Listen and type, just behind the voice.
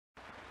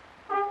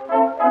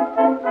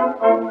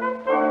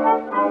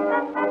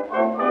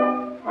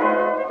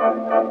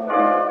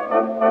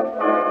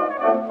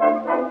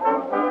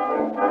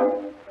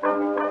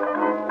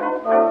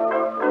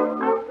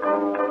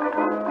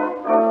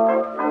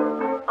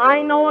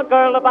I know a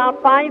girl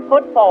about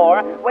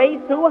 5'4", weighs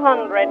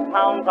 200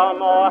 pounds or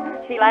more.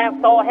 She laughs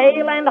so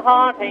hale and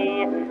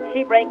hearty,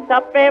 she breaks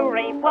up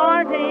every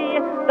party.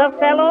 The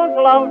fellows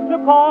love to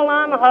call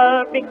on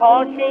her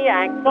because she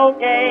acts so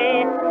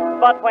gay.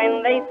 But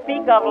when they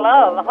speak of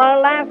love, her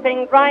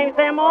laughing drives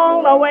them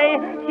all away.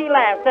 She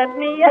laughs at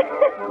me,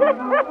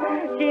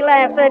 she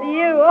laughs at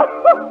you,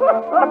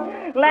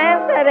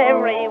 laughs at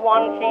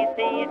everyone she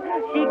sees.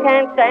 She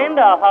can't stand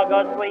a hug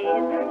or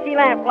squeeze. She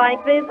laughs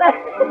like this,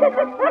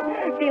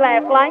 she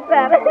laughs like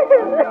that.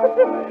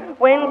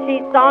 When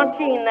she starts,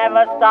 she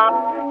never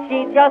stops.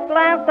 She just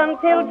laughs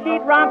until she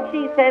drops.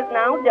 She says,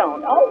 now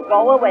don't, oh,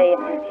 go away.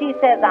 She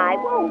says, I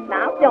won't,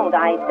 now don't,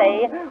 I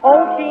say.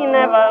 Oh, she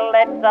never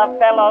lets the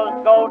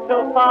fellows go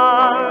too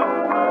far.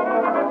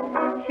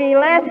 She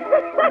lets,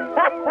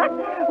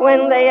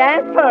 when they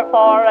ask her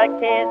for a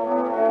kiss,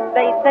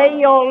 they say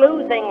you're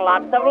losing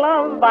lots of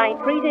love by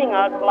treating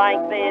us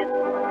like this.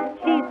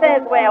 She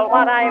says, well,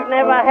 what I've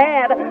never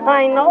had,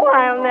 I know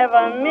I'll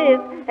never miss.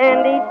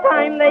 And each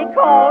time they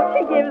call,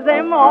 she gives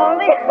them all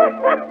the...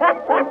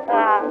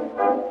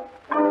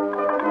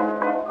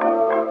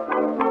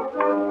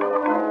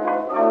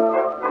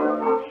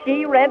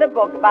 She read a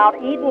book about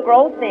eat and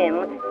grow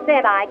thin,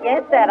 said, I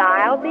guess that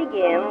I'll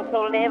begin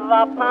to live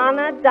upon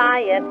a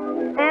diet.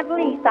 At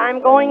least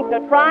I'm going to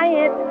try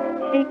it.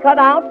 She cut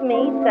out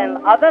meats and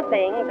other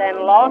things and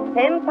lost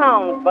 10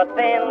 pounds, but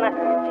then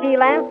she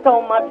laughed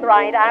so much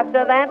right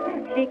after that,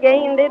 she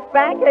gained it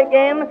back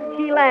again.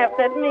 She laughs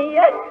at me,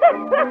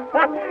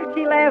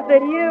 she laughs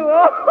at you,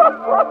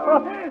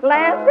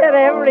 laughs at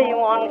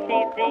everyone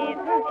she sees.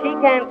 She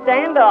can't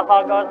stand a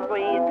hug or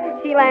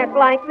squeeze. She laughs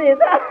like this,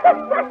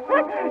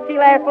 she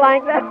laughs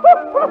like that.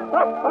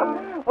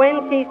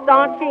 When she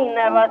starts, she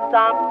never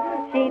stops.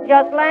 She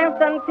just laughs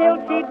until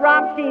she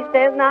drops. She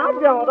says, now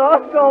don't, oh,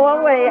 go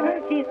away.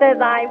 She says,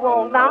 I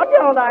won't, now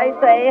don't, I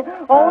say.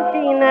 Oh,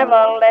 she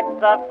never lets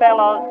the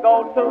fellows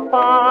go too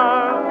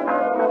far.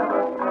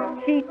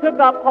 She took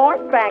up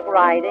horseback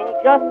riding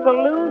just to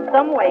lose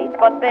some weight,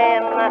 but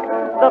then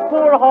the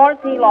poor horse,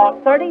 he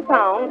lost 30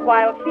 pounds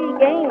while she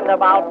gained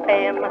about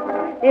 10.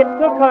 It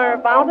took her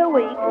about a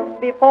week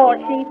before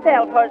she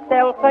felt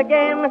herself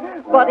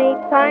again, but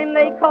each time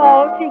they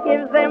call, she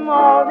gives them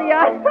all the...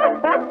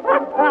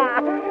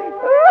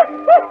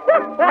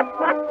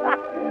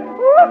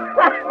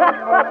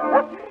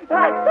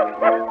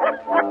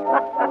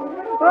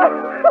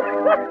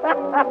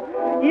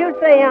 You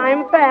say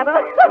I'm fat.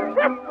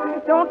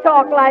 Don't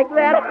talk like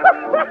that.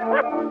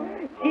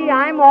 Gee,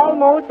 I'm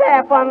almost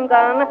half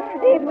undone.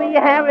 Ain't we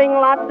having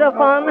lots of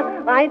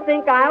fun? I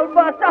think I'll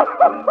bust.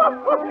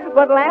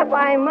 But laugh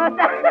I must.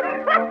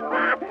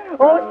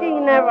 Oh, she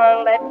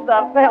never lets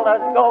the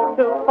fellas go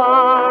too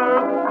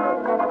far.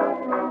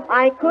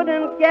 I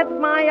couldn't get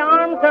my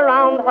arms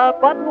around her,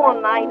 but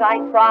one night I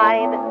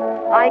tried.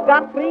 I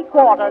got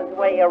 3/4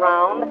 way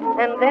around,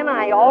 and then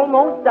I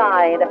almost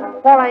died.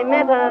 For I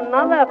met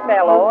another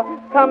fellow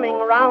coming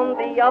round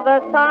the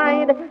other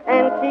side,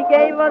 and she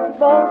gave us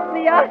both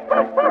the...